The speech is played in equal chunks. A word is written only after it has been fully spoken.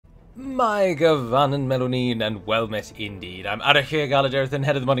My Gavan and Melonin, and well met indeed. I'm Adrian,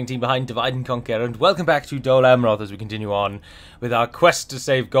 head of the modding team behind Divide and Conquer, and welcome back to Dol Amroth as we continue on with our quest to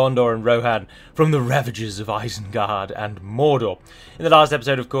save Gondor and Rohan from the ravages of Isengard and Mordor. In the last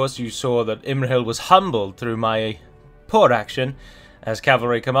episode, of course, you saw that Imrahil was humbled through my poor action as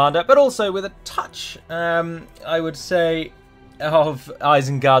cavalry commander, but also with a touch, I would say, of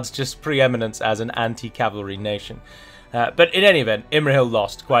Isengard's just preeminence as an anti-cavalry nation. But in any event, Imrahil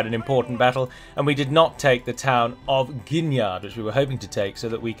lost quite an important battle, and we did not take the town of Ginyard, which we were hoping to take, so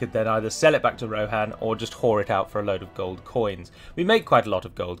that we could then either sell it back to Rohan or just whore it out for a load of gold coins. We make quite a lot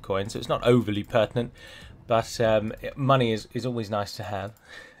of gold coins, so it's not overly pertinent, but money is always nice to have.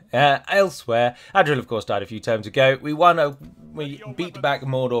 Elsewhere, Adrian of course died a few turns ago. We beat back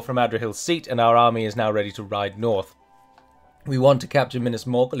Mordor from Adrihil's seat, and our army is now ready to ride north. We want to capture Minas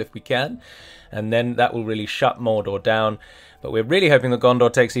Morgul if we can, and then that will really shut Mordor down. But we're really hoping that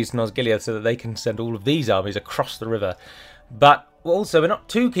Gondor takes Eastern Osgiliath so that they can send all of these armies across the river. But also, we're not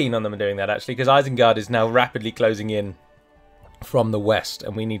too keen on them doing that, actually, because Isengard is now rapidly closing in from the west,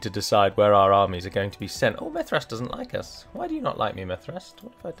 and we need to decide where our armies are going to be sent. Oh, Mithras doesn't like us. Why do you not like me, Mithras?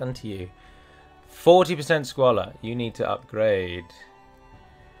 What have I done to you? 40% squalor. You need to upgrade.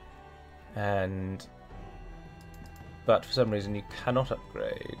 But for some reason you cannot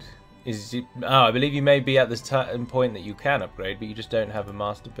upgrade. I believe you may be at this point that you can upgrade, but you just don't have a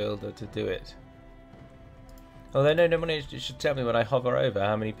master builder to do it. Although no one should tell me when I hover over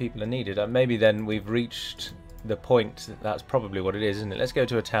how many people are needed. Maybe then we've reached the point that's probably what it is, isn't it? Let's go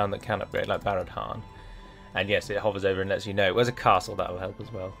to a town that can upgrade, like Baradhan. And yes, it hovers over and lets you know. Where's a castle? That will help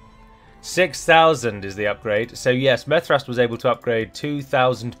as well. 6,000 is the upgrade. So yes, Mithras was able to upgrade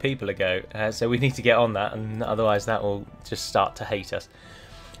 2,000 people ago. So we need to get on that, and otherwise that will just start to hate us.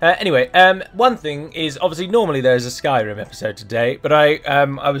 Anyway, one thing is, obviously normally there's a Skyrim episode today, but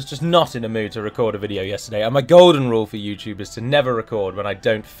I was just not in a mood to record a video yesterday. And my golden rule for YouTube is to never record when I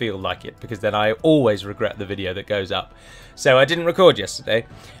don't feel like it, because then I always regret the video that goes up. So I didn't record yesterday,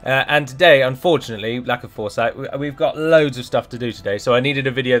 and today, unfortunately, lack of foresight, we've got loads of stuff to do today, so I needed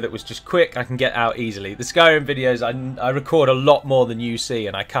a video that was just quick, I can get out easily. The Skyrim videos, I record a lot more than you see,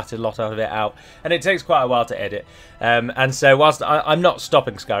 and I cut a lot of it out, and it takes quite a while to edit. And so whilst I'm not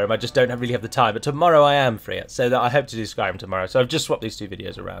stopping Skyrim, I just don't really have the time, but tomorrow I am free, so that I hope to do Skyrim tomorrow. So I've just swapped these two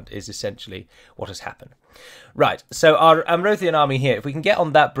videos around, is essentially what has happened. Right, so our Amrothian army here, if we can get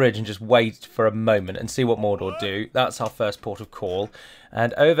on that bridge and just wait for a moment and see what Mordor do, that's our first port of call.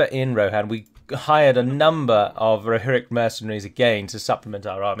 And over in Rohan, we hired a number of Rohirric mercenaries again to supplement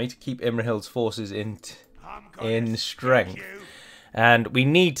our army, to keep Imrahil's forces in strength. And we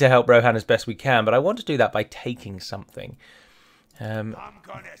need to help Rohan as best we can, but I want to do that by taking something.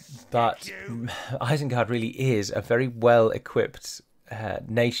 But Isengard really is a very well-equipped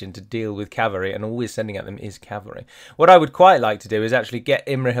nation to deal with cavalry, and all we're sending at them is cavalry. What I would quite like to do is actually get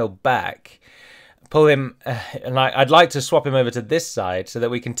Imrahil back, pull him, and I'd like to swap him over to this side so that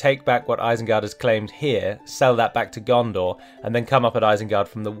we can take back what Isengard has claimed here, sell that back to Gondor, and then come up at Isengard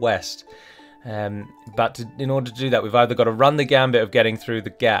from the west. But in order to do that, we've either got to run the gambit of getting through the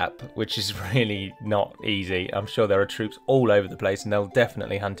gap, which is really not easy. I'm sure there are troops all over the place, and they'll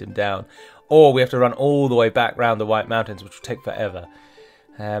definitely hunt him down. Or we have to run all the way back round the White Mountains, which will take forever.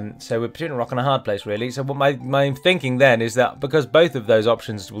 So we're between a rock and a hard place, really. So what my thinking then is that because both of those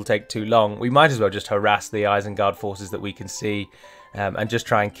options will take too long, we might as well just harass the Isengard forces that we can see, and just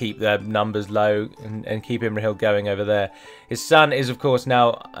try and keep their numbers low and keep Imrahil going over there. His son is, of course,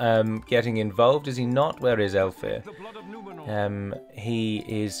 now getting involved, is he not? Where is Elfir? He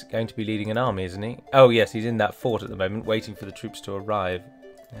is going to be leading an army, isn't he? Oh, yes, he's in that fort at the moment, waiting for the troops to arrive.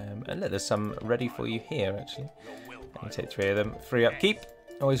 And there's some ready for you here, actually. Let me take 3 of them. Free upkeep.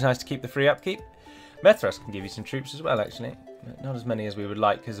 Always nice to keep the free upkeep. Mithras can give you some troops as well, actually. But not as many as we would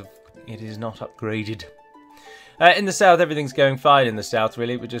like, because it is not upgraded. In the south, everything's going fine in the south,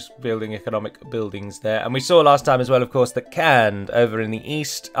 really. We're just building economic buildings there. And we saw last time as well, of course, that Khand over in the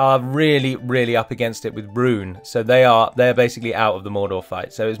east are really, really up against it with Brune. So they're basically out of the Mordor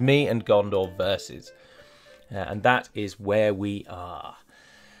fight. So it's me and Gondor versus. And that is where we are.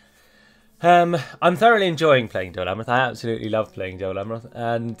 I'm thoroughly enjoying playing Dol Amroth. I absolutely love playing Dol Amroth,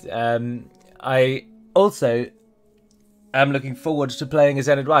 and I also am looking forward to playing as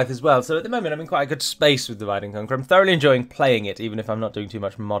Enedwaith as well. So at the moment I'm in quite a good space with Divide and Conquer. I'm thoroughly enjoying playing it, even if I'm not doing too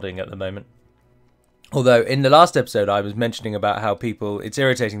much modding at the moment. Although in the last episode I was mentioning about how it's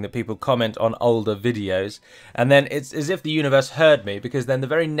irritating that people comment on older videos, and then it's as if the universe heard me, because then the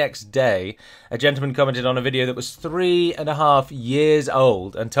very next day a gentleman commented on a video that was 3.5 years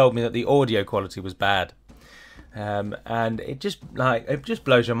old and told me that the audio quality was bad. And it just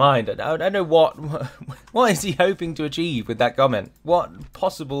blows your mind. I don't know what is he hoping to achieve with that comment. What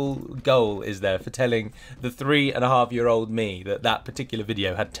possible goal is there for telling the 3.5-year-old me that particular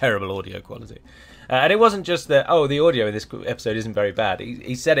video had terrible audio quality? And it wasn't just that, oh, the audio in this episode isn't very bad.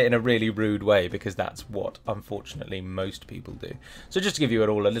 He said it in a really rude way, because that's what, unfortunately, most people do. So just to give you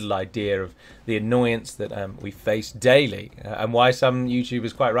all a little idea of the annoyance that we face daily, and why some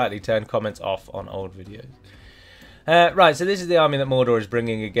YouTubers quite rightly turn comments off on old videos. Right, so this is the army that Mordor is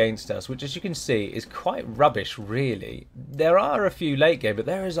bringing against us, which, as you can see, is quite rubbish, really. There are a few late game, but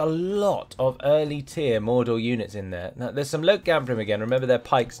there is a lot of early tier Mordor units in there. Now, there's some Loke Gamprim again. Remember, they're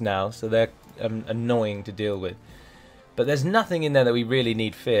pikes now, so they're annoying to deal with. But there's nothing in there that we really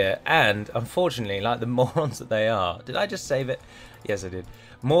need fear, and, unfortunately, like the morons that they are... Did I just save it? Yes, I did.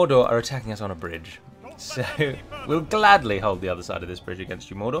 Mordor are attacking us on a bridge. So, we'll gladly hold the other side of this bridge against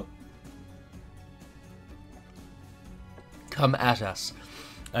you, Mordor. Come at us,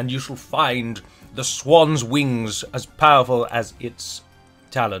 and you shall find the swan's wings as powerful as its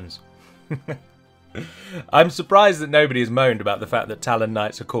talons. I'm surprised that nobody has moaned about the fact that Talon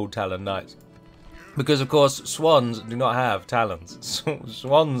Knights are called Talon Knights. Because, of course, swans do not have talons.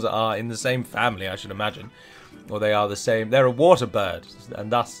 Swans are in the same family, I should imagine. Or they are the same. They're a water bird, and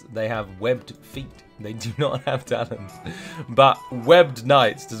thus they have webbed feet. They do not have talons. But webbed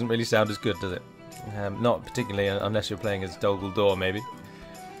knights doesn't really sound as good, does it? Not particularly, unless you're playing as Dol Amroth, maybe.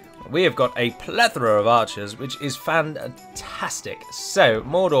 We have got a plethora of archers, which is fantastic. So,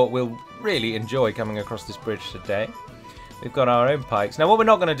 Mordor will really enjoy coming across this bridge today. We've got our own pikes. Now, what we're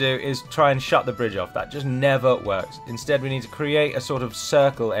not going to do is try and shut the bridge off. That just never works. Instead, we need to create a sort of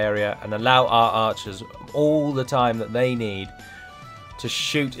circle area and allow our archers all the time that they need to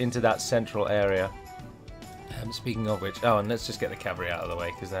shoot into that central area. Speaking of which, oh, and let's just get the cavalry out of the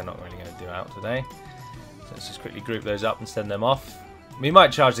way, because they're not really going to do out today. So let's just quickly group those up and send them off. We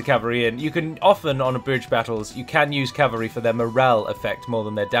might charge the cavalry in. You can often, on bridge battles, you can use cavalry for their morale effect more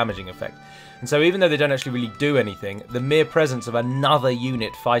than their damaging effect. And so even though they don't actually really do anything, the mere presence of another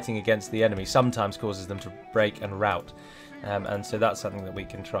unit fighting against the enemy sometimes causes them to break and rout. And so that's something that we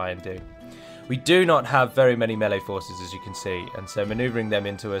can try and do. We do not have very many melee forces, as you can see, and so manoeuvring them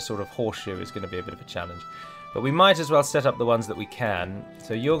into a sort of horseshoe is going to be a bit of a challenge. But we might as well set up the ones that we can.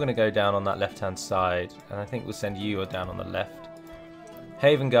 So you're going to go down on that left-hand side, and I think we'll send you down on the left.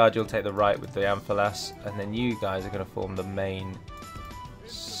 Haven Guard, you'll take the right with the Amphalas, and then you guys are going to form the main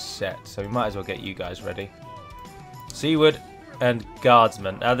set. So we might as well get you guys ready. Seaward and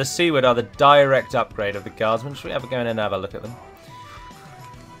Guardsmen. Now the Seaward are the direct upgrade of the Guardsmen. Should we have a go in and have a look at them?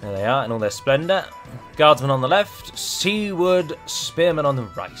 There they are in all their splendour. Guardsmen on the left, Seaward Spearmen on the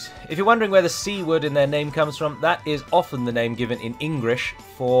right. If you're wondering where the Seaward in their name comes from, that is often the name given in English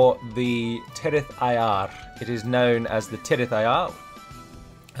for the Tirith Ayar. It is known as the Tirith Ayar,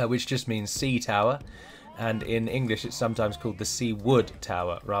 which just means sea tower, and in English it's sometimes called the Seaward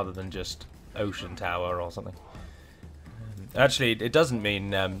Tower rather than just ocean tower or something. Actually, it doesn't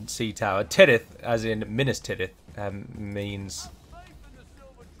mean sea tower. Tirith, as in Minas Tirith, means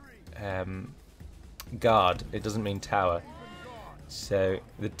guard. It doesn't mean tower. So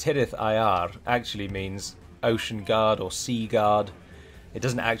the Tirith Ayar actually means ocean guard or sea guard. It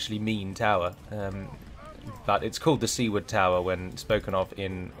doesn't actually mean tower, but it's called the Seaward Tower when spoken of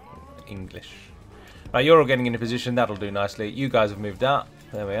in English. Right, you're all getting into position. That'll do nicely. You guys have moved up.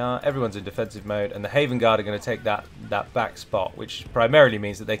 There we are. Everyone's in defensive mode, and the Haven Guard are going to take that back spot, which primarily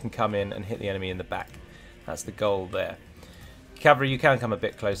means that they can come in and hit the enemy in the back. That's the goal there. Cavalry, you can come a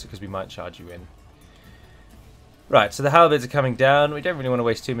bit closer because we might charge you in. Right, so the halberds are coming down. We don't really want to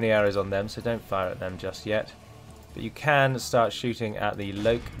waste too many arrows on them, so don't fire at them just yet. But you can start shooting at the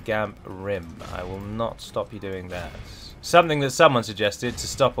Loke Gamp Rim. I will not stop you doing that. Something that someone suggested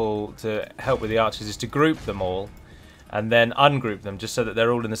to help with the archers is to group them all and then ungroup them just so that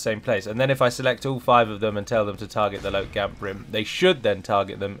they're all in the same place. And then if I select all 5 of them and tell them to target the Loke Gamp Rim, they should then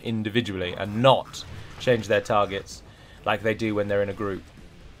target them individually and not change their targets like they do when they're in a group.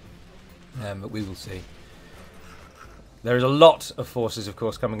 But we will see. There is a lot of forces, of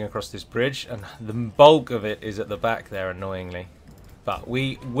course, coming across this bridge, and the bulk of it is at the back there, annoyingly. But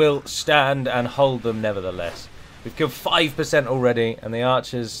we will stand and hold them nevertheless. We've killed 5% already, and the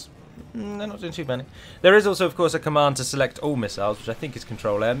archers, they're not doing too many. There is also, of course, a command to select all missiles, which I think is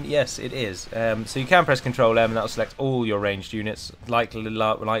Control-M. Yes, it is. So you can press Control-M, and that will select all your ranged units.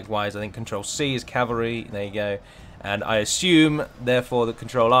 Likewise, I think Control-C is cavalry. There you go. And I assume, therefore, that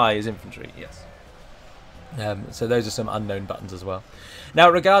Control-I is infantry. Yes. So those are some unknown buttons as well. Now,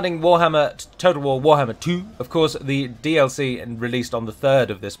 regarding Warhammer Total War Warhammer 2, of course, the DLC released on the 3rd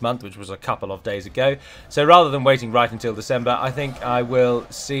of this month, which was a couple of days ago. So rather than waiting right until December, I think I will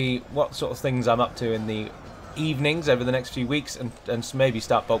see what sort of things I'm up to in the evenings over the next few weeks, and maybe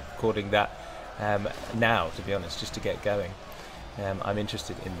start bulk recording that now, to be honest, just to get going. I'm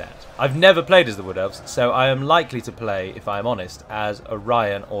interested in that. I've never played as the Wood Elves, so I am likely to play, if I'm honest, as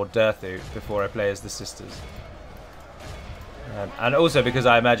Orion or Durthu before I play as the Sisters. And also because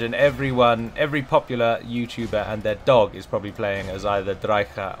I imagine every popular YouTuber and their dog is probably playing as either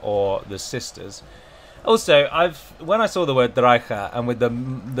Draicha or the Sisters. Also, when I saw the word Draicha, and with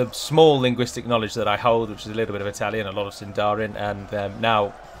the small linguistic knowledge that I hold, which is a little bit of Italian, a lot of Sindarin, and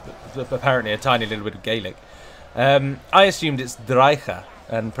now apparently a tiny little bit of Gaelic, I assumed it's Draicha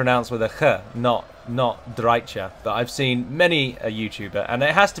and pronounced with a ch, not Draicha. But I've seen many a YouTuber, and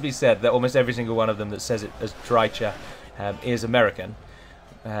it has to be said that almost every single one of them that says it as Draicha is American.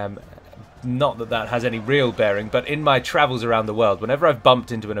 Not that that has any real bearing, but in my travels around the world, whenever I've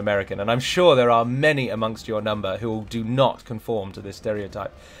bumped into an American, and I'm sure there are many amongst your number who do not conform to this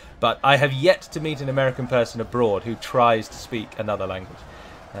stereotype, but I have yet to meet an American person abroad who tries to speak another language.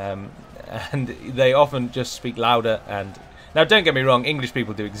 And they often just speak louder. And now, don't get me wrong, English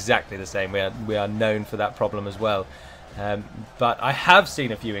people do exactly the same. We are known for that problem as well. But I have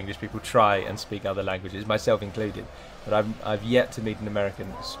seen a few English people try and speak other languages, myself included. But I've yet to meet an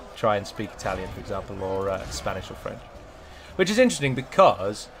American try and speak Italian, for example, or Spanish or French. Which is interesting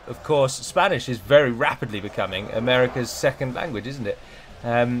because, of course, Spanish is very rapidly becoming America's second language, isn't it?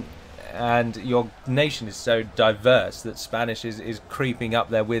 And your nation is so diverse that Spanish is creeping up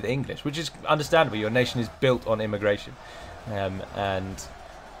there with English, which is understandable. Your nation is built on immigration, and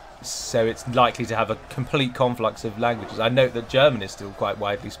so it's likely to have a complete conflux of languages. I note that German is still quite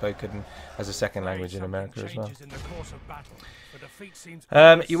widely spoken as a second language in America as well.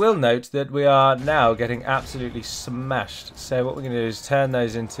 You will note that we are now getting absolutely smashed. So what we're going to do is turn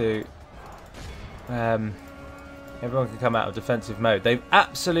those into... everyone can come out of defensive mode. They've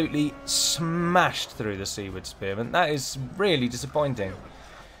absolutely smashed through the Seaward Spearmen. That is really disappointing.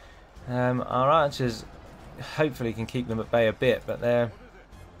 Our archers hopefully can keep them at bay a bit, but they're...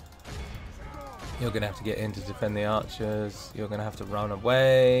 You're going to have to get in to defend the archers. You're going to have to run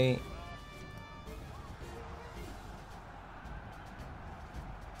away.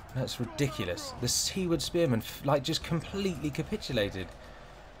 That's ridiculous. The Seaward Spearmen, like, just completely capitulated.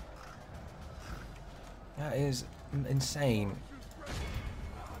 That is insane.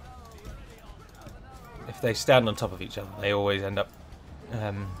 If they stand on top of each other, they always end up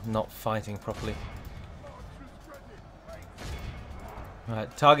not fighting properly.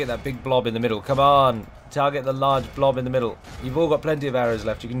 Right, target that big blob in the middle. Come on, target the large blob in the middle. You've all got plenty of arrows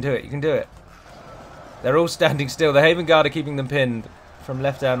left. You can do it. You can do it. They're all standing still. The Haven Guard are keeping them pinned from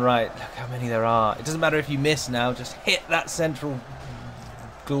left and right. Look how many there are. It doesn't matter if you miss now. Just hit that central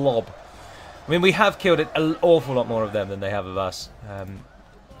glob. I mean, we have killed an awful lot more of them than they have of us.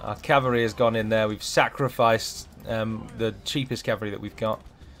 Our cavalry has gone in there. We've sacrificed the cheapest cavalry that we've got.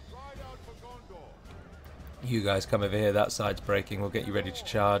 You guys come over here. That side's breaking. We'll get you ready to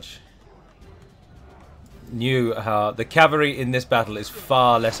charge. The cavalry in this battle is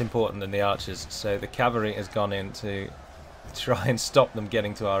far less important than the archers. So the cavalry has gone in to try and stop them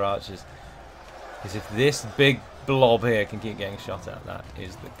getting to our archers. Because if this big blob here can keep getting shot at, that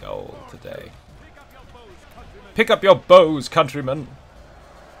is the goal today. Pick up your bows, countrymen.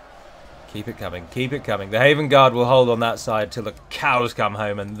 Keep it coming, keep it coming. The Haven Guard will hold on that side till the cows come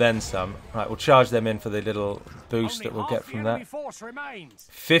home and then some. Right, we'll charge them in for the little boost that we'll get from that.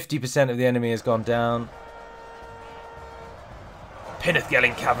 50% of the enemy has gone down.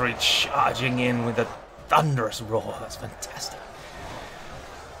 Pinnithgelling cavalry charging in with a thunderous roar. That's fantastic.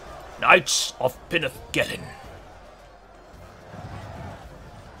 Knights of Pinnithgelling.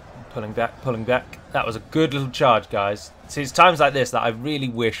 Pulling back, pulling back. That was a good little charge, guys. See, it's times like this that I really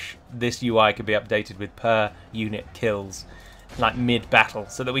wish this UI could be updated with per unit kills, like mid-battle,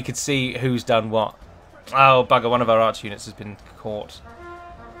 so that we could see who's done what. Oh, bugger, one of our arch units has been caught.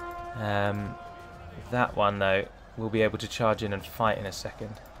 That one, though, we'll be able to charge in and fight in a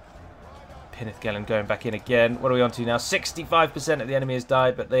second. Pinnithgelling going back in again. What are we on to now? 65% of the enemy has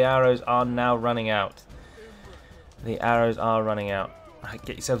died, but the arrows are now running out. The arrows are running out. Right,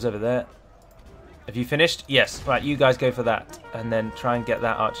 get yourselves over there. Have you finished? Yes. Right, you guys go for that. And then try and get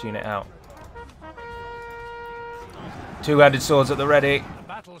that arch unit out. Two-handed swords at the ready. The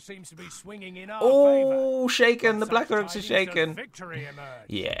battle seems to be swinging in our oh, shaken. The Black Orcs are shaken.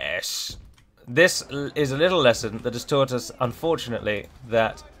 Yes. This is a little lesson that has taught us, unfortunately,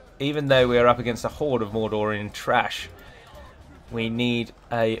 that even though we are up against a horde of Mordorian trash, we need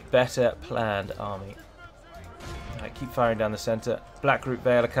a better planned army. Right, keep firing down the centre. Blackroot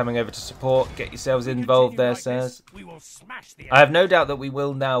Vale are coming over to support. Get yourselves involved there, sirs. I have no doubt that we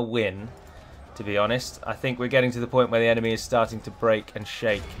will now win, to be honest. I think we're getting to the point where the enemy is starting to break and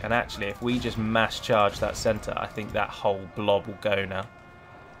shake. And actually, if we just mass charge that centre, I think that whole blob will go now.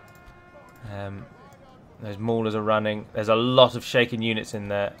 Those maulers are running. There's a lot of shaken units in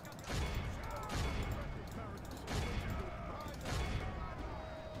there.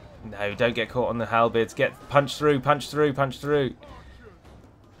 No, don't get caught on the halberds. Punch through, punch through, punch through.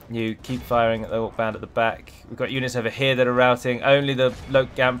 You keep firing at the Orc band at the back. We've got units over here that are routing. Only the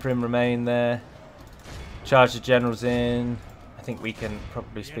Lok Gamprim remain there. Charge the generals in. I think we can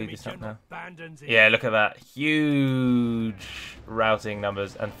probably speed this up now. Yeah, look at that. Huge routing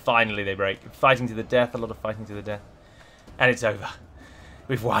numbers. And finally they break. Fighting to the death. A lot of fighting to the death. And it's over.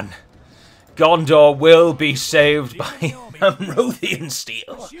 We've won. Gondor will be saved by Amrothian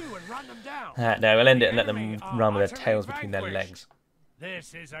steel. No, we'll end it and let them run with their tails between their legs.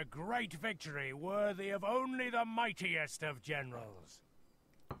 This is a great victory, worthy of only the mightiest of generals.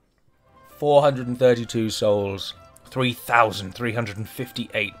 432 souls.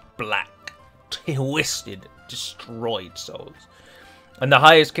 3,358 black, twisted, destroyed souls. And the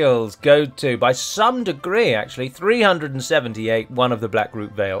highest kills go to, by some degree actually, 378, one of the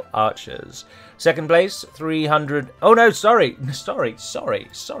Blackroot Vale archers. Second place,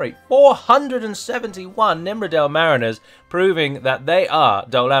 471 Nimrodale Mariners, proving that they are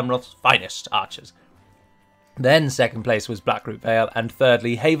Dol Amroth's finest archers. Then second place was Blackroot Vale, and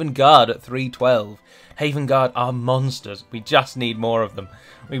thirdly Haven Guard at 312. Haven Guard are monsters. We just need more of them.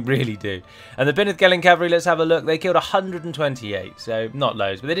 We really do. And the Binneth Cavalry, let's have a look. They killed 128, so not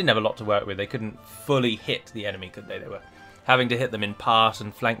loads, but they didn't have a lot to work with. They couldn't fully hit the enemy, could they? They were having to hit them in part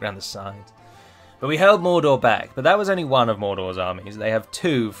and flank around the sides. But we held Mordor back, but that was only one of Mordor's armies. They have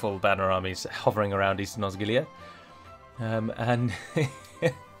two full banner armies hovering around Eastern Osgiliath. And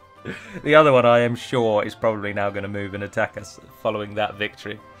the other one, I am sure, is probably now going to move and attack us following that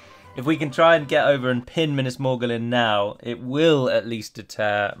victory. If we can try and get over and pin Minas Morgul in now, it will at least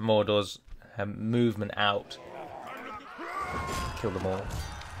deter Mordor's movement out. Kill them all.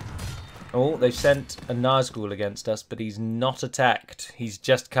 Oh, they've sent a Nazgul against us, but he's not attacked. He's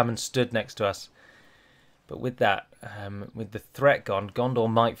just come and stood next to us. But with that, with the threat gone, Gondor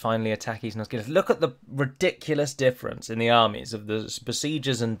might finally attack Eastern Osgiliath. Look at the ridiculous difference in the armies of the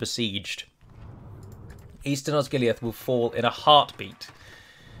besiegers and besieged. Eastern Osgiliath will fall in a heartbeat.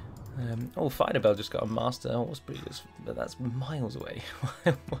 Oh, Finabel just got a master horse breeders, but that's miles away.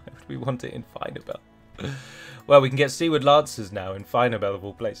 Why would we want it in Finabel? Well, we can get Seaward Lancers now in Finabel of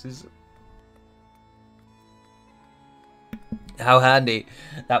all places. How handy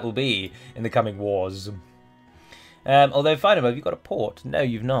that will be in the coming wars. Although, Finabel, have you got a port? No,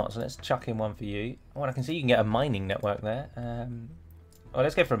 you've not, so let's chuck in one for you. Oh, and I can see you can get a mining network there. Well,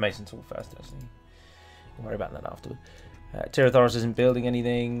 let's go for a Mason tool first, actually. We'll worry about that afterward. Tirathoros isn't building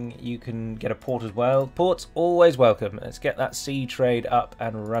anything. You can get a port as well. Port's always welcome. Let's get that sea trade up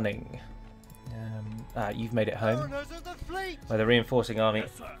and running. You've made it home. Where the reinforcing army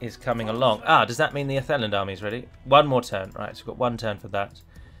is coming along. Does that mean the Atheland army is ready? One more turn. Right, so we've got one turn for that.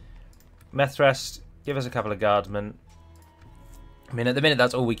 Methrast, give us a couple of guardsmen. I mean, at the minute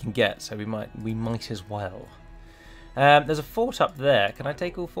that's all we can get, so we might as well. There's a fort up there. Can I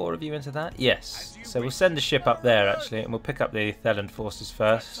take all four of you into that? Yes. So we'll send the ship up there, actually, and we'll pick up the Atheland forces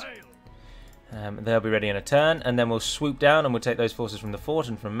first. They'll be ready in a turn, and then we'll swoop down and we'll take those forces from the fort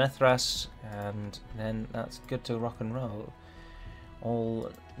and from Methras, and then that's good to rock and roll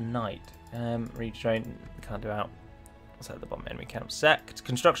all night. Retrain, can't do out. So the bomb enemy camp sacked.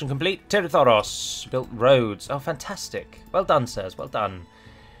 Construction complete. Tirathoros built roads. Oh, fantastic. Well done, sirs. Well done.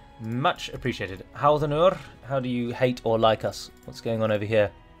 Much appreciated. Haldanur, how do you hate or like us? What's going on over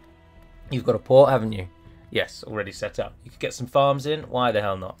here? You've got a port, haven't you? Yes, already set up. You could get some farms in. Why the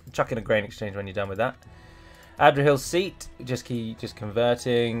hell not? Chuck in a grain exchange when you're done with that. Adrahil's seat, just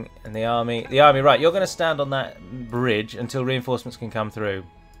converting. And the army, right, you're going to stand on that bridge until reinforcements can come through.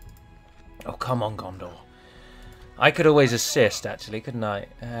 Oh, come on, Gondor. I could always assist, actually, couldn't I?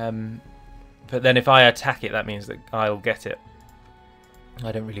 But then if I attack it, that means that I'll get it.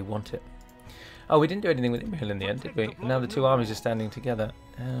 I don't really want it. Oh, we didn't do anything with Imrahil in the end, did we? Now the two armies are standing together.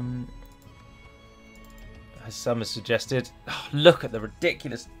 As some have suggested, look at the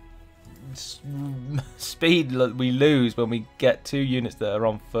ridiculous speed we lose when we get two units that are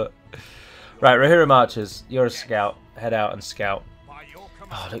on foot. Right, Rohirrim archers, you're a scout. Head out and scout.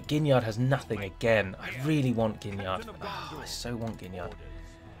 Oh, look, Ginyard has nothing again. I really want Ginyard. Oh, I so want Ginyard.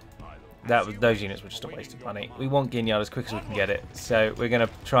 Those units were just a waste of money. We want Gignard as quick as we can get it, so we're going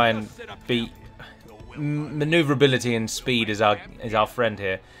to try and beat... Maneuverability and speed is our friend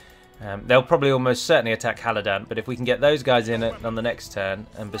here. They'll probably almost certainly attack Haladan, but if we can get those guys in on the next turn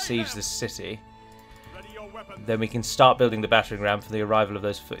and besiege this city, then we can start building the battering ram for the arrival of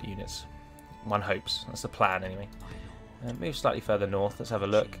those foot units. One hopes. That's the plan, anyway. Move slightly further north. Let's have a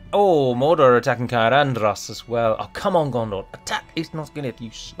look. Oh, Mordor are attacking Cairandras as well. Oh, come on, Gondor. Attack East Northgard,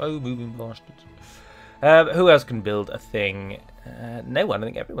 you slow-moving bastards. Who else can build a thing? No one. I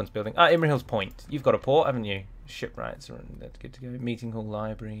think everyone's building. Imrahil's Point. You've got a port, haven't you? Shipwrights are that's good to go. Meeting hall,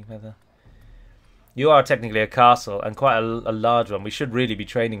 library, weather. You are technically a castle, and quite a large one. We should really be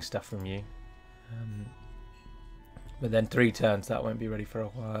training stuff from you. But then 3 turns, that won't be ready for a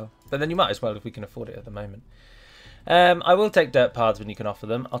while. But then you might as well if we can afford it at the moment. I will take dirt paths when you can offer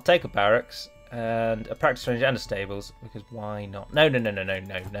them. I'll take a barracks and a practice range and a stables, because why not? No.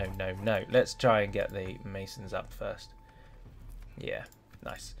 Let's try and get the masons up first. Yeah,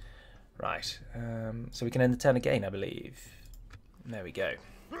 nice. Right, so we can end the turn again, I believe. There we go.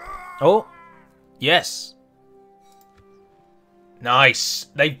 Oh, yes. Nice.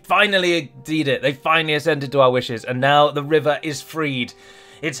 They finally did it. They finally assented to our wishes, and now the river is freed.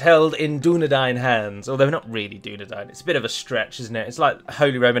 It's held in Dunedain hands, although not really Dunedain. It's a bit of a stretch, isn't it? It's like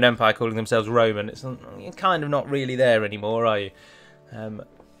Holy Roman Empire calling themselves Roman. You're kind of not really there anymore, are you?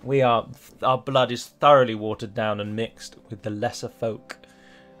 Our blood is thoroughly watered down and mixed with the lesser folk,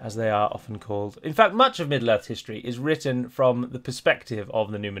 as they are often called. In fact, much of Middle-earth history is written from the perspective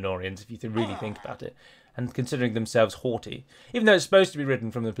of the Númenóreans, if you really think about it, and considering themselves haughty, even though it's supposed to be written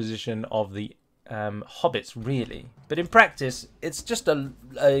from the position of the hobbits, really. But in practice, it's just a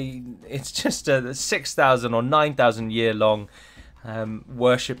 6,000 or 9,000 year long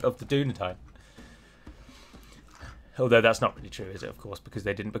worship of the Dunedain. Although that's not really true, is it, of course, because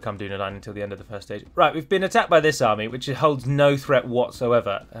they didn't become Dunedain until the end of the first age. Right, we've been attacked by this army, which holds no threat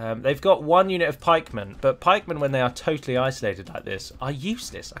whatsoever. They've got 1 unit of pikemen, but pikemen, when they are totally isolated like this, are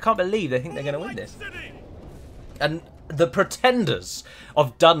useless. I can't believe they think they're going to win this. And the pretenders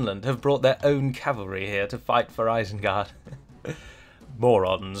of Dunland have brought their own cavalry here to fight for Isengard.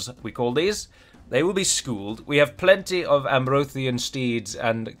 Morons, we call these. They will be schooled. We have plenty of Ambrothian steeds,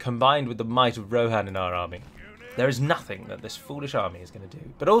 and combined with the might of Rohan in our army, there is nothing that this foolish army is going to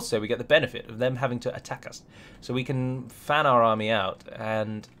do. But also we get the benefit of them having to attack us. So we can fan our army out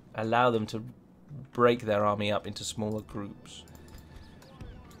and allow them to break their army up into smaller groups.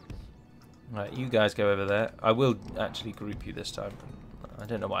 Right, you guys go over there. I will actually group you this time. I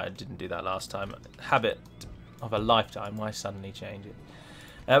don't know why I didn't do that last time. Habit of a lifetime, why suddenly change it?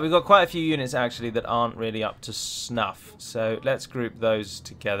 We've got quite a few units actually that aren't really up to snuff. So let's group those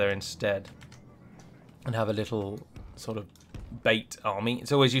together instead. And have a little sort of bait army.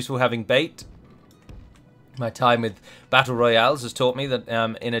 It's always useful having bait. My time with battle royales has taught me that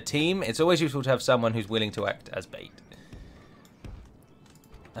in a team, it's always useful to have someone who's willing to act as bait.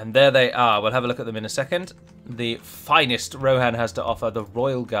 And there they are. We'll have a look at them in a second. The finest Rohan has to offer, the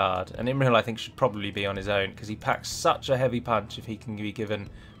Royal Guard. And Imrahil, I think, should probably be on his own, because he packs such a heavy punch if he can be given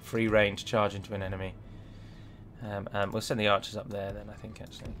free rein to charge into an enemy. We'll send the archers up there then, I think,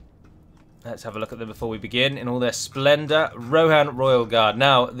 actually. Let's have a look at them before we begin in all their splendour. Rohan Royal Guard.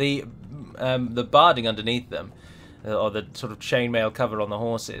 Now, the barding underneath them, or the sort of chainmail cover on the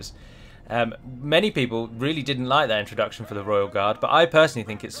horses, many people really didn't like that introduction for the Royal Guard, but I personally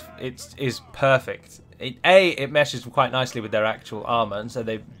think it is perfect. It meshes quite nicely with their actual armour, and so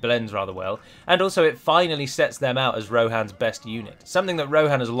they blends rather well. And also it finally sets them out as Rohan's best unit. Something that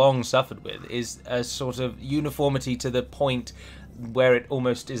Rohan has long suffered with is a sort of uniformity to the point where it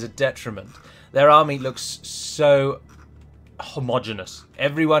almost is a detriment. Their army looks so homogeneous.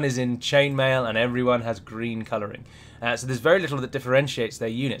 Everyone is in chainmail and everyone has green colouring. So there's very little that differentiates their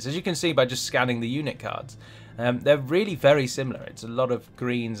units. As you can see by just scanning the unit cards, they're really very similar. It's a lot of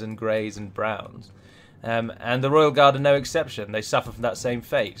greens and greys and browns. And the Royal Guard are no exception. They suffer from that same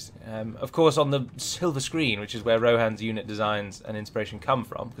fate. Of course, on the silver screen, which is where Rohan's unit designs and inspiration come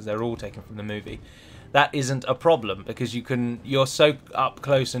from, because they're all taken from the movie, that isn't a problem, because you're so up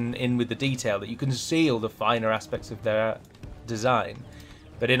close and in with the detail that you can see all the finer aspects of their design.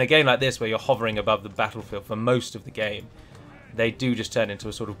 But in a game like this, where you're hovering above the battlefield for most of the game, they do just turn into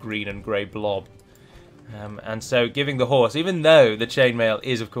a sort of green and grey blob. And so giving the horse, even though the chainmail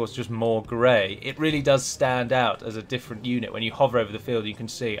is of course just more grey, it really does stand out as a different unit. When you hover over the field, you can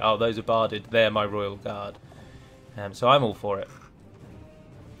see, oh, those are barded, they're my Royal Guard. So I'm all for it.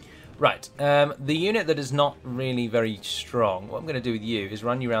 Right, the unit that is not really very strong, what I'm going to do with you is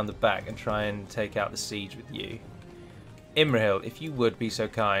run you around the back and try and take out the siege with you. Imrahil, if you would be so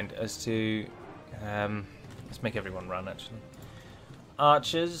kind as to... let's make everyone run, actually.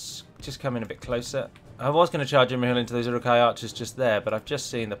 Archers, just come in a bit closer. I was going to charge Imrahil into those Uruk-hai archers just there, but I've just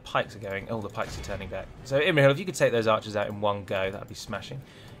seen the pikes are going... Oh, the pikes are turning back. So, Imrahil, if you could take those archers out in one go, that would be smashing.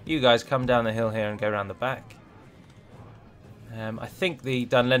 You guys come down the hill here and go around the back. I think the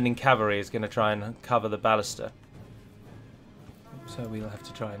Dunlending cavalry is going to try and cover the baluster. So we'll have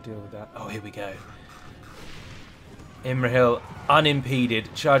to try and deal with that. Oh, here we go. Imrahil, unimpeded,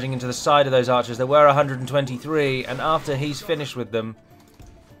 charging into the side of those archers. There were 123, and after he's finished with them,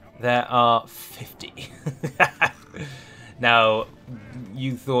 there are 50. Now,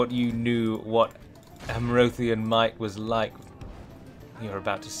 you thought you knew what Amrothian might was like. You're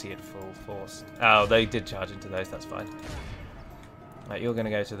about to see it full force. Oh, they did charge into those, that's fine. Right, you're going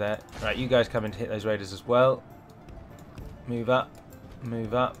to go to there. Right, you guys come in to hit those raiders as well. Move up.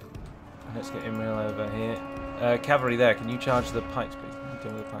 Move up. Let's get Imrahil over here. Cavalry there, can you charge the pikes, please?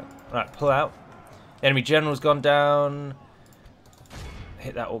 Deal with the pikes. Right, pull out. Enemy general's gone down.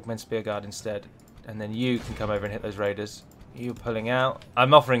 Hit that Augment Spear Guard instead. And then you can come over and hit those raiders. You pulling out.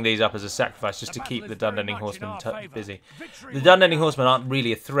 I'm offering these up as a sacrifice just to keep the Dunlending horsemen busy. The Dunlending horsemen aren't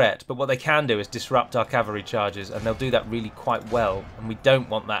really a threat, but what they can do is disrupt our cavalry charges, and they'll do that really quite well, and we don't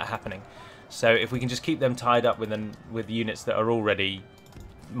want that happening. So if we can just keep them tied up with units that are already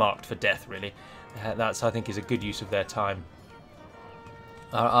marked for death, really, that's, I think, is a good use of their time.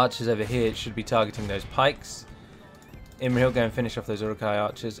 Our archers over here should be targeting those pikes. Imrahil, go and finish off those Uruk-hai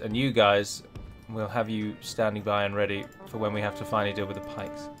archers, and you guys... We'll have you standing by and ready for when we have to finally deal with the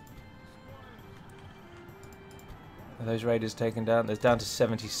pikes. Are those raiders taken down? There's down to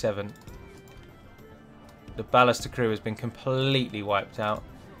 77. The baluster crew has been completely wiped out.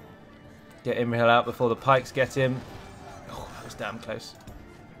 Get Imrahil out before the pikes get him. Oh, that was damn close.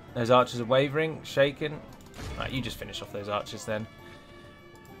 Those archers are wavering, shaken. Right, you just finish off those archers then.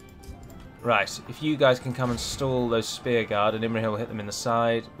 Right, if you guys can come and stall those spear guard and Imrahil will hit them in the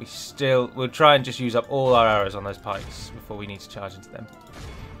side, we'll try and just use up all our arrows on those pikes before we need to charge into them.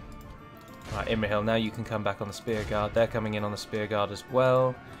 Right, Imrahil, now you can come back on the spear guard. They're coming in on the spear guard as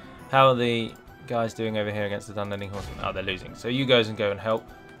well. How are the guys doing over here against the Dunlending horsemen? Oh, they're losing. So you guys can go and help.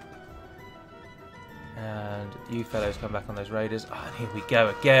 And you fellows come back on those raiders. Oh, and here we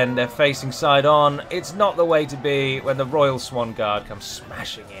go again. They're facing side on. It's not the way to be when the Royal Swan Guard comes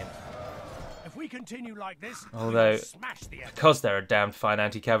smashing in. Continue like this, although because they're a damned fine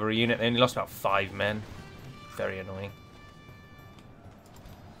anti-cavalry unit, they only lost about 5 men. Very annoying.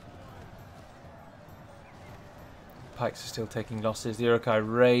 Pikes are still taking losses. The Uruk-hai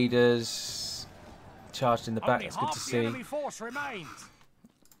raiders charged in the back. It's good to see.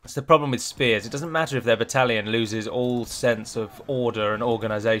 It's the problem with spears. It doesn't matter if their battalion loses all sense of order and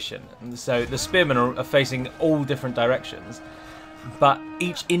organisation. And so the spearmen are facing all different directions. But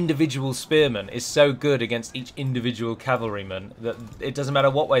each individual spearman is so good against each individual cavalryman that it doesn't matter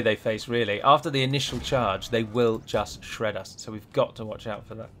what way they face, really. After the initial charge, they will just shred us. So we've got to watch out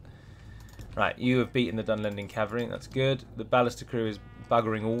for that. Right, you have beaten the Dunlending cavalry. That's good. The baluster crew is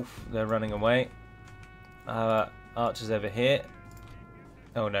buggering off. They're running away. Archers over here.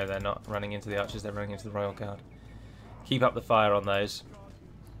 Oh, no, they're not running into the archers. They're running into the Royal Guard. Keep up the fire on those.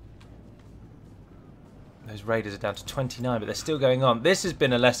 Those raiders are down to 29, but they're still going on. This has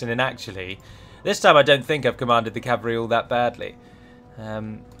been a lesson in actually... This time I don't think I've commanded the cavalry all that badly.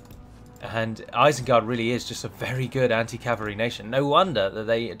 And Isengard really is just a very good anti-cavalry nation. No wonder that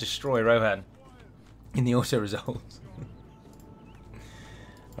they destroy Rohan in the auto-results.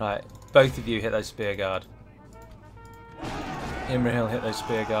 Right, both of you hit those spear guard. Imrahil hit those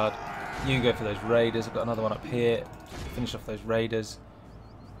spear guard. You go for those raiders. I've got another one up here. Finish off those raiders.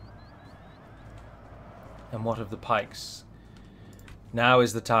 And what of the pikes? Now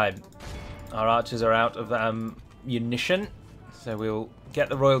is the time. Our archers are out of ammunition, so we'll get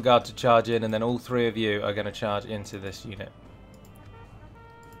the Royal Guard to charge in, and then all 3 of you are going to charge into this unit.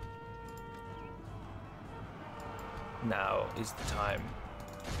 Now is the time.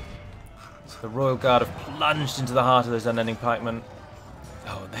 So the Royal Guard have plunged into the heart of those unending pikemen.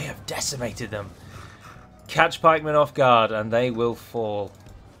 Oh, they have decimated them. Catch pikemen off guard, and they will fall.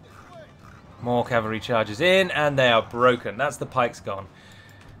 More cavalry charges in, and they are broken. That's the pikes gone.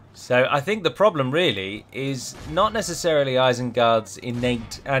 So I think the problem really is not necessarily Isengard's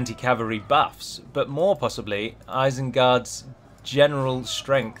innate anti-cavalry buffs, but more possibly Isengard's general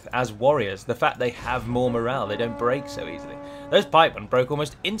strength as warriors. The fact they have more morale, they don't break so easily. Those pikemen broke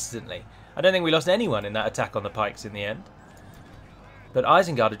almost instantly. I don't think we lost anyone in that attack on the pikes in the end. But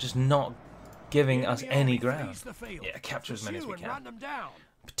Isengard are just not giving us any ground. Yeah, capture as many as we can.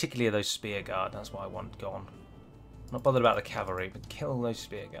 Particularly those spear guard, that's what I want gone. Not bothered about the cavalry, but kill those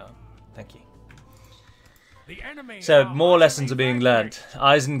spear guard. Thank you. The enemy So more lessons are being learnt.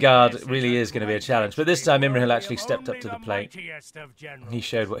 Isengard really is going to be a challenge, but this time Imrahil actually stepped up to the plate. He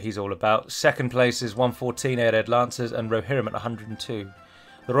showed what he's all about. Second place is 114 Airhead Lancers and Rohirrim at 102.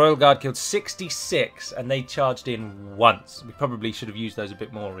 The Royal Guard killed 66 and they charged in once. We probably should have used those a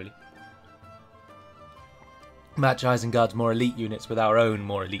bit more, really. Match Isengard's more elite units with our own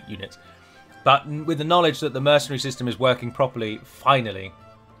more elite units. But with the knowledge that the mercenary system is working properly, finally,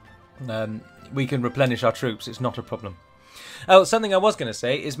 we can replenish our troops. It's not a problem. Oh, something I was going to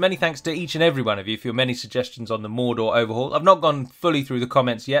say is many thanks to each and every one of you for your many suggestions on the Mordor overhaul. I've not gone fully through the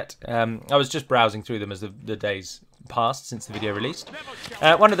comments yet. I was just browsing through them as the days passed since the video released.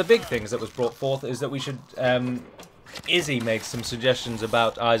 One of the big things that was brought forth is that we should... Izzy made some suggestions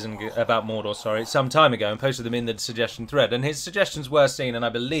about Mordor, some time ago, and posted them in the suggestion thread. And his suggestions were seen, and I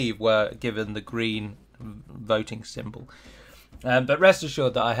believe were given the green voting symbol. But rest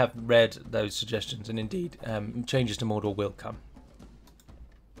assured that I have read those suggestions, and indeed, changes to Mordor will come.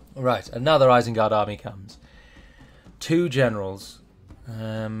 Right, another Isengard army comes. 2 generals.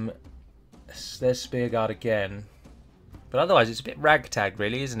 There's Spearguard again. But otherwise, it's a bit ragtag,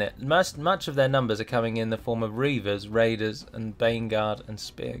 really, isn't it? Much of their numbers are coming in the form of Reavers, Raiders, and Baneguard and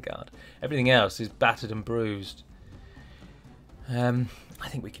Spearguard. Everything else is battered and bruised. I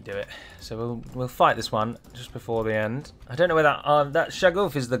think we can do it. So we'll fight this one just before the end. I don't know whether that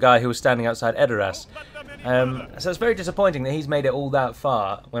Shagulf is the guy who was standing outside Edoras. So it's very disappointing that he's made it all that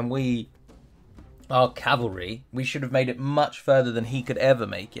far when our cavalry, we should have made it much further than he could ever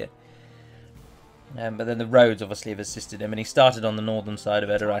make it. But then the roads obviously have assisted him, and he started on the northern side of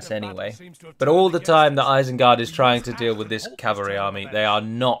Edoras anyway. But all the time that Isengard is trying to deal with this cavalry army, they are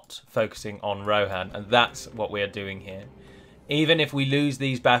not focusing on Rohan, and that's what we are doing here. Even if we lose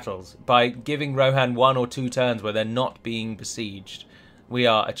these battles, by giving Rohan 1 or 2 turns where they're not being besieged, we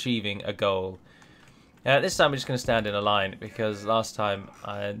are achieving a goal. This time we're just going to stand in a line, because last time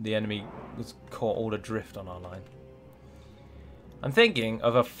the enemy was caught all adrift on our line. I'm thinking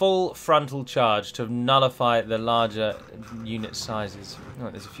of a full frontal charge to nullify the larger unit sizes. Oh,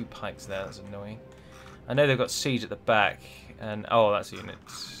 there's a few pikes there, that's annoying. I know they've got siege at the back, and oh, that's a unit.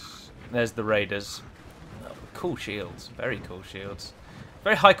 There's the raiders. Oh, cool shields, very cool shields.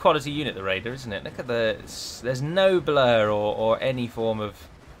 Very high quality unit, the raider, isn't it? Look at there's no blur or any form of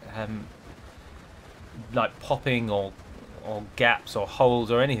like popping or gaps or holes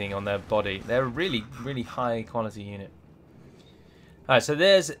or anything on their body. They're a really, really high quality unit. Alright, so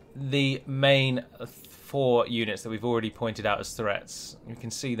there's the main 4 units that we've already pointed out as threats. You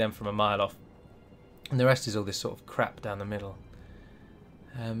can see them from a mile off. And the rest is all this sort of crap down the middle.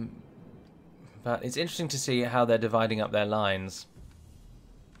 But it's interesting to see how they're dividing up their lines.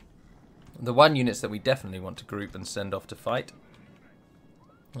 The 1 units that we definitely want to group and send off to fight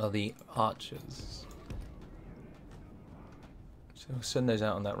are the archers. So we'll send those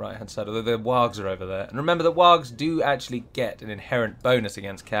out on that right hand side, although the wargs are over there. And remember that wargs do actually get an inherent bonus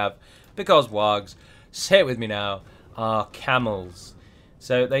against cav, because wargs, say it with me now, are camels.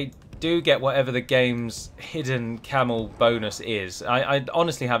 So they do get whatever the game's hidden camel bonus is. I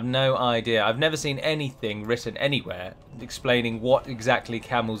honestly have no idea. I've never seen anything written anywhere explaining what exactly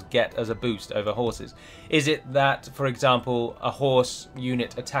camels get as a boost over horses. Is it that, for example, a horse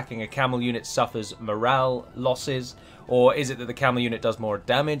unit attacking a camel unit suffers morale losses? Or is it that the camel unit does more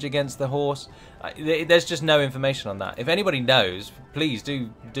damage against the horse? There's just no information on that. If anybody knows, please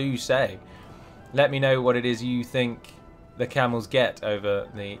do say. Let me know what it is you think the camels get over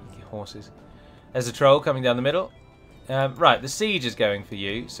the horses. There's a troll coming down the middle. Right, the siege is going for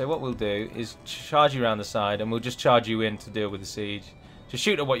you. So what we'll do is charge you around the side, and we'll just charge you in to deal with the siege. Just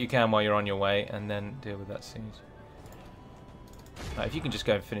shoot at what you can while you're on your way, and then deal with that siege. Right, if you can just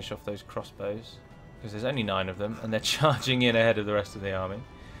go and finish off those crossbows. Because there's only 9 of them, and they're charging in ahead of the rest of the army.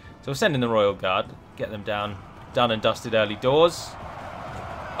 So we'll send in the Royal Guard, get them down, done and dusted early doors.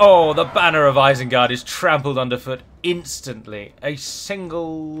 Oh, the banner of Isengard is trampled underfoot instantly. A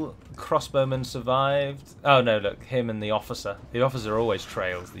single crossbowman survived. Oh no, look, him and the officer. The officer always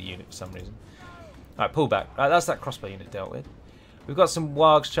trails the unit for some reason. Alright, pull back. Right, that's that crossbow unit dealt with. We've got some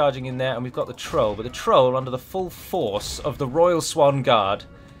wargs charging in there, and we've got the troll. But the troll, under the full force of the Royal Swan Guard,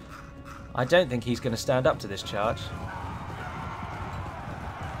 I don't think he's going to stand up to this charge.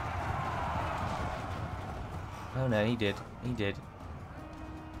 Oh no, he did. He did.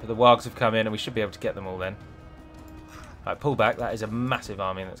 But the wargs have come in, and we should be able to get them all then. Right, pull back. That is a massive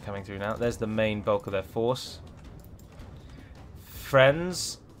army that's coming through now. There's the main bulk of their force.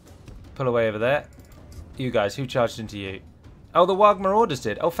 Friends, pull away over there. You guys, who charged into you? Oh, the warg marauders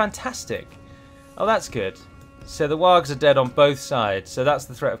did. Oh, fantastic. Oh, that's good. So the wargs are dead on both sides, so that's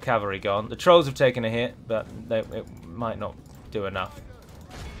the threat of cavalry gone. The trolls have taken a hit, but it might not do enough.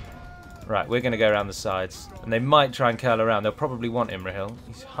 Right, we're going to go around the sides. And they might try and curl around. They'll probably want Imrahil.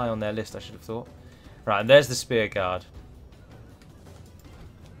 He's high on their list, I should have thought. Right, and there's the spear guard.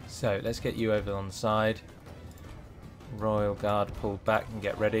 So, let's get you over on the side. Royal Guard pulled back and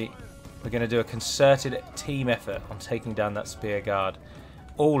get ready. We're going to do a concerted team effort on taking down that spear guard.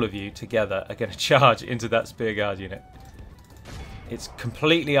 All of you together are going to charge into that spear guard unit. It's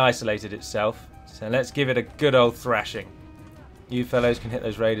completely isolated itself, so let's give it a good old thrashing. You fellows can hit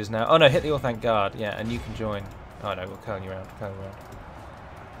those raiders now. Oh no, hit the Orthanc guard, yeah, and you can join. Oh no, we'll curl you around, curl you around.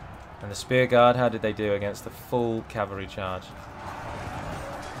 And the spear guard, how did they do against the full cavalry charge?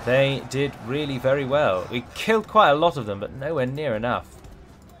 They did really very well. We killed quite a lot of them, but nowhere near enough.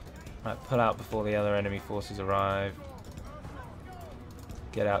 Right, pull out before the other enemy forces arrive.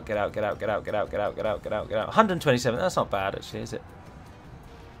 Get out, get out, get out, get out, get out, get out, get out, get out, get out. 127, that's not bad actually, is it?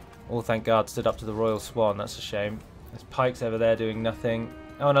 All thank God stood up to the Royal Swan, that's a shame. There's pikes over there doing nothing.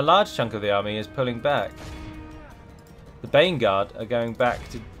 Oh, and a large chunk of the army is pulling back. The Bane Guard are going back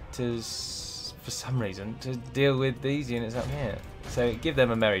to for some reason, to deal with these units up here. So give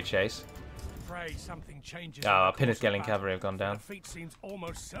them a merry chase. Oh, our Pinnithgelling cavalry have gone down. Defeat seems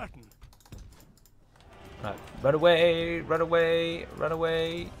almost certain. Right, run away, run away, run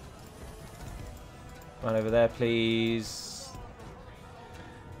away. Run over there, please.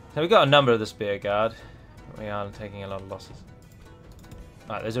 So we've got a number of the spear guard. We are taking a lot of losses.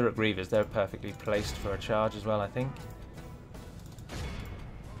 Right, those Uruk Reavers. They're perfectly placed for a charge as well, I think.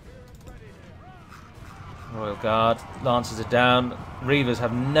 Royal Guard. Lancers are down. Reavers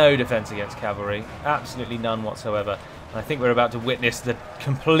have no defense against cavalry. Absolutely none whatsoever. And I think we're about to witness the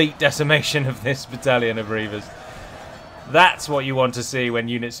complete decimation of this battalion of Reavers. That's what you want to see when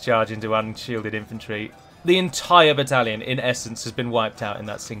units charge into unshielded infantry. The entire battalion, in essence, has been wiped out in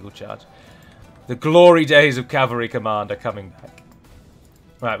that single charge. The glory days of cavalry command are coming back.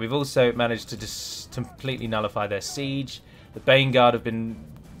 Right, we've also managed to just completely nullify their siege. The Bane Guard have been...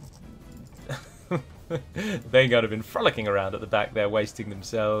 the Bane Guard have been frolicking around at the back there, wasting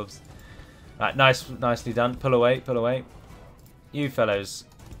themselves. Right, nicely done. Pull away, pull away. You fellows,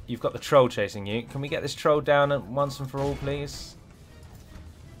 you've got the troll chasing you. Can we get this troll down once and for all, please?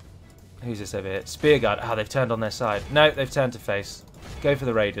 Who's this over here? Spear Guard. Ah, they've turned on their side. No, they've turned to face. Go for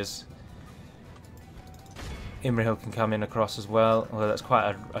the raiders. Imrahil can come in across as well, although that's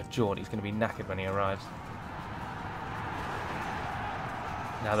quite a jaunt. He's going to be knackered when he arrives.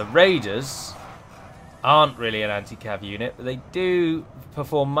 Now the raiders aren't really an anti-cav unit, but they do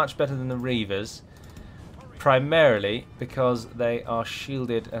perform much better than the Reavers, primarily because they are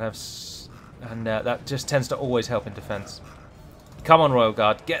shielded and have, that just tends to always help in defense. Come on, Royal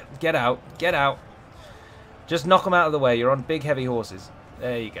Guard, get out, get out. Just knock them out of the way. You're on big, heavy horses.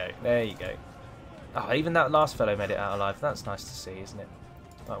 There you go, there you go. Oh, even that last fellow made it out alive. That's nice to see, isn't it?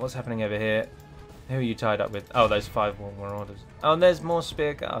 Right, what's happening over here? Who are you tied up with? Oh, those 5 more orders. Oh, and there's more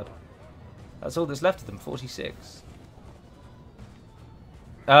Spear Guard. That's all that's left of them, 46.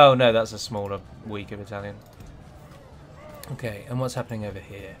 Oh, no, that's a smaller, weaker battalion. Okay, and what's happening over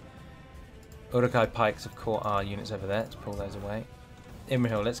here? Uruk-hai pikes have caught our units over there. Let's pull those away.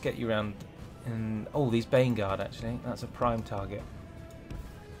 Imrahil, let's get you around. And oh, these Bane Guard, actually. That's a prime target.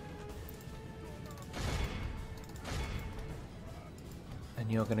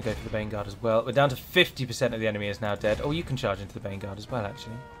 And you're going to go for the Bane Guard as well. We're down to 50% of the enemy is now dead. Oh, you can charge into the Bane Guard as well,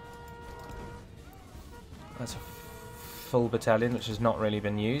 actually. That's a full battalion, which has not really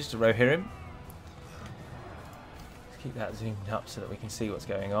been used. Rohirrim. Let's keep that zoomed up so that we can see what's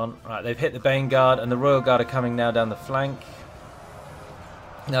going on. Right, they've hit the Bane Guard, and the Royal Guard are coming now down the flank.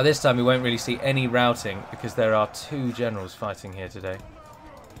 Now this time we won't really see any routing, because there are 2 generals fighting here today.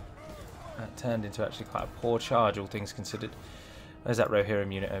 That turned into actually quite a poor charge, all things considered. There's that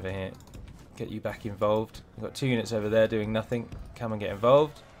Rohirrim unit over here. Get you back involved. We've got 2 units over there doing nothing. Come and get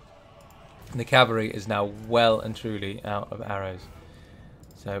involved. And the cavalry is now well and truly out of arrows.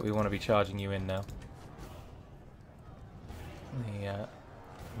 So we want to be charging you in now. The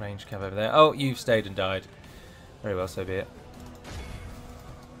range cav over there. Oh, you've stayed and died. Very well, so be it.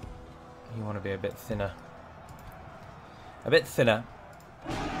 You want to be a bit thinner. A bit thinner.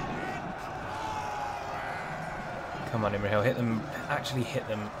 Come on, Imrahil, hit them. Actually hit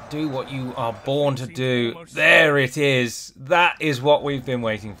them. Do what you are born to do. There it is. That is what we've been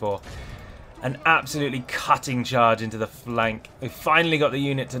waiting for. An absolutely cutting charge into the flank. We finally got the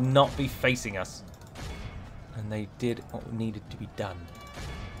unit to not be facing us. And they did what needed to be done.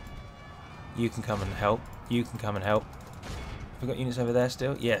 You can come and help. You can come and help. We've got units over there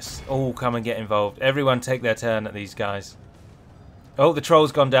still? Yes. All come and get involved. Everyone take their turn at these guys. Oh, the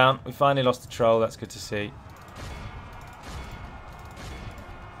troll's gone down. We finally lost the troll. That's good to see.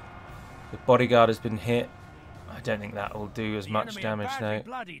 The bodyguard has been hit. I don't think that will do as much damage though.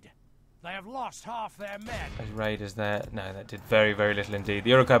 They have lost half their men. Those raiders there. No, that did very, very little indeed.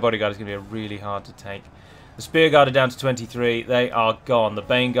 The Urukai bodyguard is going to be really hard to take. The spear guard are down to 23. They are gone. The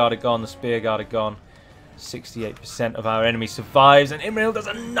Bane guard are gone. The spear guard are gone. 68% of our enemy survives. And Imrahil does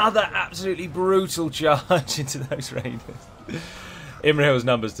another absolutely brutal charge into those raiders. Imrahil's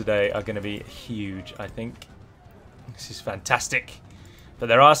numbers today are going to be huge, I think. This is fantastic. But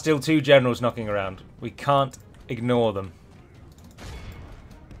there are still 2 generals knocking around. We can't ignore them.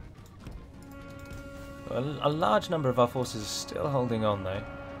 A large number of our forces are still holding on, though.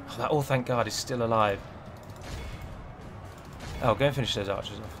 Oh, that all, thank God, is still alive. Oh, go and finish those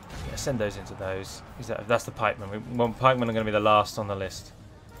archers off. Yeah, send those into those. That's the pikemen. Pikemen are going to be the last on the list.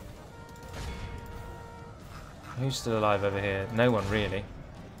 Who's still alive over here? No one, really.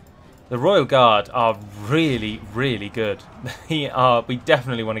 The Royal Guard are really, really good. We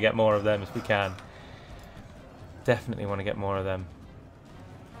definitely want to get more of them if we can. Definitely want to get more of them.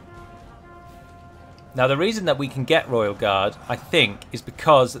 Now, the reason that we can get Royal Guard, I think, is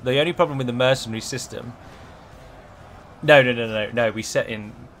because the only problem with the mercenary system... No. We set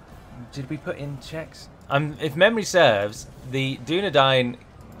in... Did we put in checks? If memory serves, the Dunedain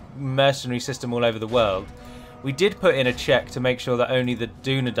mercenary system all over the world, we did put in a check to make sure that only the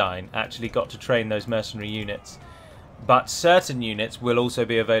Dunedain actually got to train those mercenary units. But certain units will also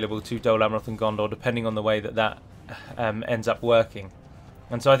be available to Dol Amroth and Gondor, depending on the way that ends up working.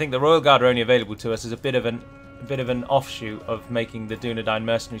 And so I think the Royal Guard are only available to us as a bit of an offshoot of making the Dunedain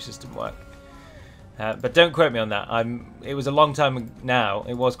mercenary system work. But don't quote me on that. It was a long time now.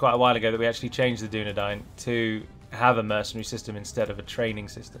 It was quite a while ago that we actually changed the Dunedain to have a mercenary system instead of a training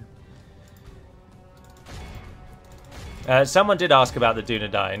system. Someone did ask about the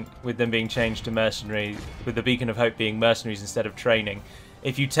Dunedain, with them being changed to mercenary, with the Beacon of Hope being mercenaries instead of training.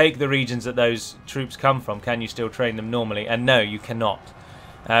 If you take the regions that those troops come from, can you still train them normally? And no, you cannot.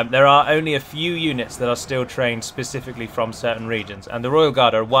 There are only a few units that are still trained specifically from certain regions, and the Royal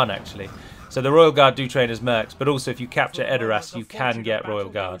Guard are one, actually. So the Royal Guard do train as mercs, but also if you capture Edoras, you can get Royal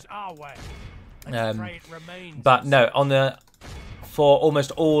Guard. But no, for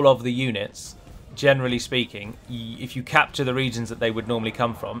almost all of the units, generally speaking, if you capture the regions that they would normally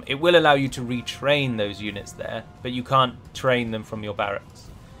come from, it will allow you to retrain those units there, but you can't train them from your barracks.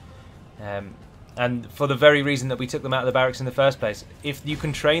 And for the very reason that we took them out of the barracks in the first place. If you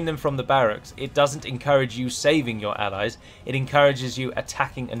can train them from the barracks, it doesn't encourage you saving your allies, it encourages you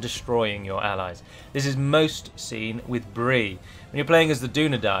attacking and destroying your allies. This is most seen with Bree. When you're playing as the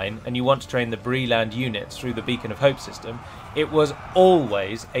Dunedain and you want to train the Bree land units through the Beacon of Hope system, it was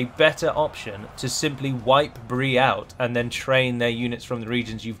always a better option to simply wipe Bree out and then train their units from the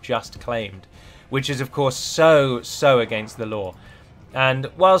regions you've just claimed, which is of course so against the law. And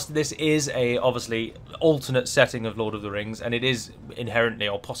whilst this is a obviously alternate setting of Lord of the Rings, and it is inherently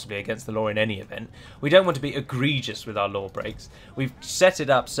or possibly against the law in any event, we don't want to be egregious with our law breaks. We've set it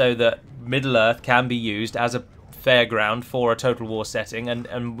up so that Middle-earth can be used as a fairground for a Total War setting,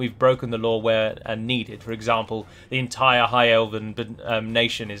 and we've broken the law where needed. For example, the entire High Elven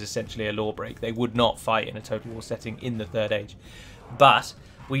nation is essentially a law break. They would not fight in a Total War setting in the Third Age. But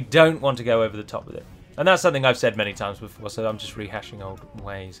we don't want to go over the top with it. And that's something I've said many times before, so I'm just rehashing old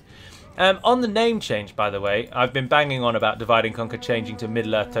ways. On the name change, by the way, I've been banging on about Divide and Conquer changing to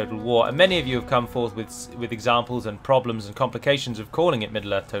Middle-earth Total War, and many of you have come forth with examples and problems and complications of calling it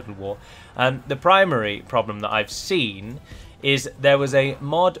Middle-earth Total War. The primary problem that I've seen is there was a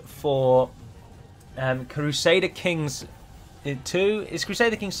mod for Crusader Kings 2. Is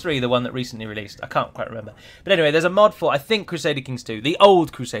Crusader Kings 3 the one that recently released? I can't quite remember. But anyway, there's a mod for, I think, Crusader Kings 2, the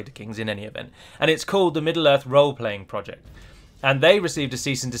old Crusader Kings in any event, and it's called the Middle-earth Role-Playing Project. And they received a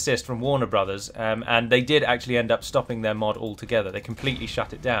cease and desist from Warner Brothers, and they did actually end up stopping their mod altogether. They completely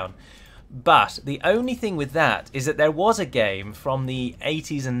shut it down. But the only thing with that is that there was a game from the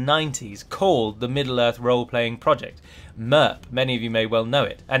 80s and 90s called the Middle-earth Role-Playing Project. MERP, many of you may well know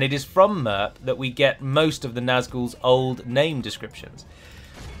it. And it is from MERP that we get most of the Nazgul's old name descriptions.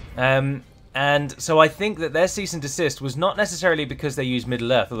 And so I think that their cease and desist was not necessarily because they used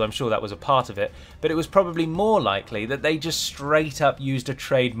Middle-earth, although I'm sure that was a part of it, but it was probably more likely that they just straight up used a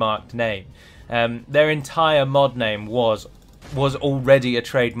trademarked name. Their entire mod name was already a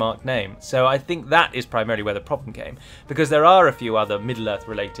trademarked name. So I think that is primarily where the problem came, because there are a few other Middle-earth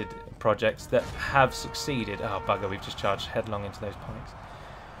related projects that have succeeded. Oh bugger, we've just charged headlong into those pikes.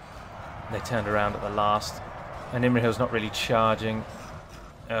 They turned around at the last. And Imrahil's not really charging.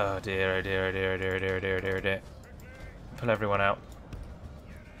 Oh dear, oh dear, oh dear, oh dear, oh dear, oh dear, oh dear, oh dear. Pull everyone out.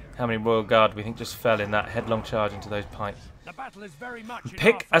 How many Royal Guard do we think just fell in that headlong charge into those pipes? The battle is very much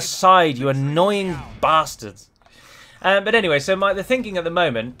Pick a side, you annoying bastards. But anyway, so the thinking at the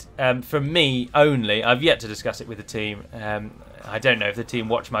moment, from me only, I've yet to discuss it with the team. I don't know if the team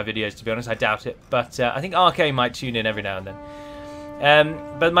watch my videos, to be honest, I doubt it. But I think RK might tune in every now and then.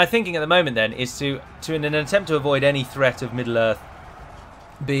 But my thinking at the moment then is to in an attempt to avoid any threat of Middle-earth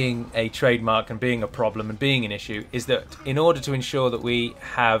being a trademark and being a problem and being an issue, is that in order to ensure that we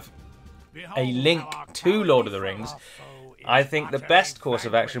have a link to Lord of the Rings, I think the best course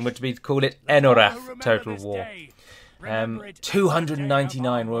of action would be to call it Enorath Total War.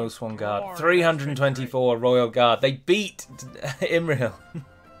 299 Royal Swan Guard, 324 Royal Guard. They beat Imrahil.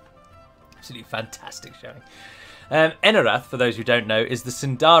 Absolutely fantastic showing. Enorath, for those who don't know, is the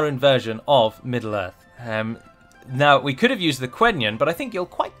Sindarin version of Middle-earth. Now, we could have used the Quenya, but I think you'll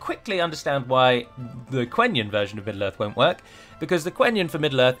quite quickly understand why the Quenya version of Middle-earth won't work, because the Quenya for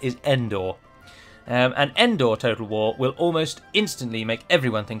Middle-earth is Endor. And Endor Total War will almost instantly make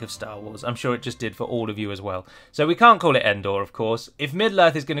everyone think of Star Wars. I'm sure it just did for all of you as well. So we can't call it Endor, of course. If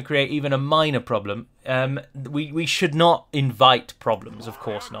Middle-earth is going to create even a minor problem, we should not invite problems, of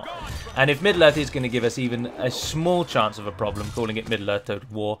course not. And if Middle-earth is going to give us even a small chance of a problem, calling it Middle-earth Total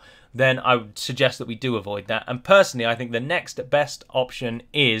War, then I would suggest that we do avoid that. And personally, I think the next best option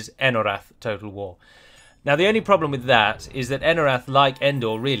is Enorath Total War. Now, the only problem with that is that Enorath, like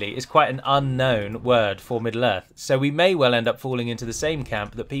Endor, really, is quite an unknown word for Middle-earth. So we may well end up falling into the same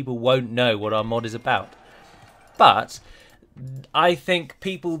camp that people won't know what our mod is about. But I think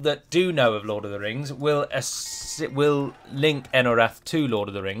people that do know of Lord of the Rings will link Enorath to Lord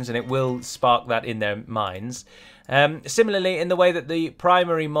of the Rings, and it will spark that in their minds. Similarly, in the way that the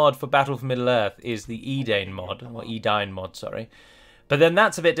primary mod for Battle for Middle-earth is the Edain mod, or Edain mod, sorry. But then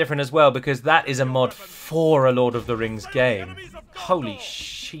that's a bit different as well, because that is a mod for a Lord of the Rings game. Holy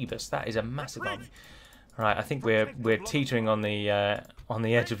Shebus, that is a massive army. Right, I think we're teetering on the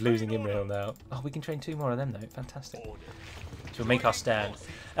edge of losing Imrahil now. Oh, we can train 2 more of them though. Fantastic. Which will make our stand.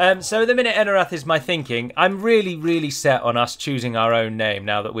 So at the minute Enorath is my thinking. I'm really set on us choosing our own name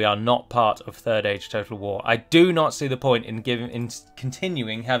now that we are not part of Third Age Total War. I do not see the point in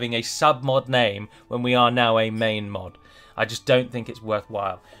continuing having a sub-mod name when we are now a main mod. I just don't think it's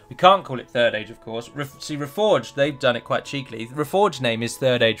worthwhile. We can't call it Third Age, of course. See, Reforged, they've done it quite cheekily. Reforged name is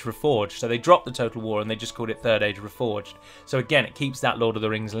Third Age Reforged, so they dropped the Total War and they just called it Third Age Reforged. So again, it keeps that Lord of the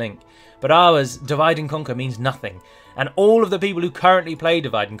Rings link. But ours, Divide and Conquer, means nothing. And all of the people who currently play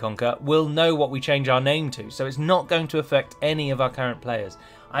Divide and Conquer will know what we change our name to, so it's not going to affect any of our current players.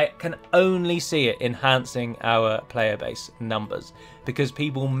 I can only see it enhancing our player base numbers, because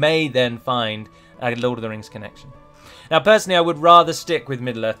people may then find a Lord of the Rings connection. Now, personally, I would rather stick with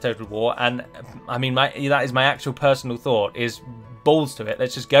Middle-earth Total War, and I mean, that is my actual personal thought, is balls to it.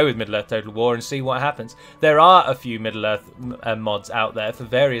 Let's just go with Middle-earth Total War and see what happens. There are a few Middle-earth mods out there for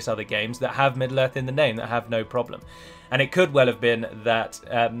various other games that have Middle-earth in the name that have no problem. And it could well have been that,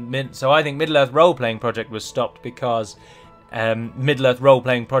 so I think Middle-earth Role-Playing Project was stopped because Middle-earth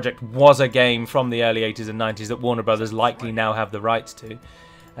Role-Playing Project was a game from the early 80s and 90s that Warner Brothers likely now have the rights to.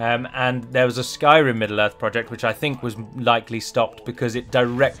 And there was a Skyrim Middle-earth project which I think was likely stopped because it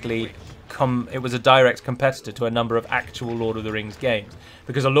was a direct competitor to a number of actual Lord of the Rings games,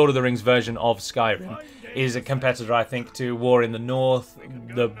 because a Lord of the Rings version of Skyrim is a competitor, I think, to War in the North,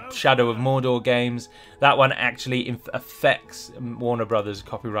 the Shadow of Mordor games. That one actually affects Warner Brothers'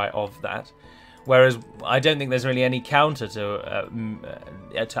 copyright of that. Whereas I don't think there's really any counter to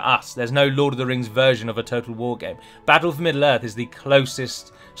us. There's no Lord of the Rings version of a Total War game. Battle for Middle-earth is the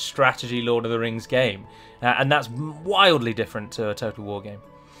closest strategy Lord of the Rings game, and that's wildly different to a Total War game.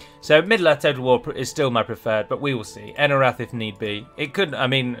 So Middle-earth Total War is still my preferred, but we will see. Enorath if need be. It could, I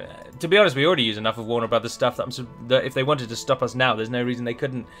mean, to be honest, we already use enough of Warner Brothers stuff that if they wanted to stop us now, there's no reason they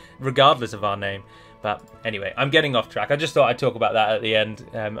couldn't, regardless of our name. But anyway, I'm getting off track. I just thought I'd talk about that at the end.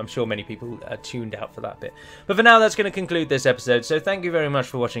 I'm sure many people are tuned out for that bit. But for now, that's going to conclude this episode. So thank you very much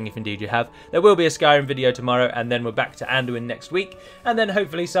for watching, if indeed you have. There will be a Skyrim video tomorrow, and then we're back to Anduin next week. And then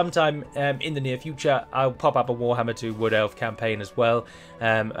hopefully sometime in the near future, I'll pop up a Warhammer 2 Wood Elf campaign as well.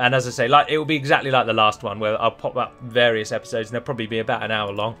 And as I say, it will be exactly like the last one, where I'll pop up various episodes, and they'll probably be about an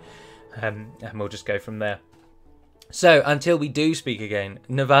hour long. And we'll just go from there. So, until we do speak again,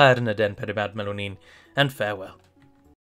 Navar na den Pedimad Melonin, and farewell.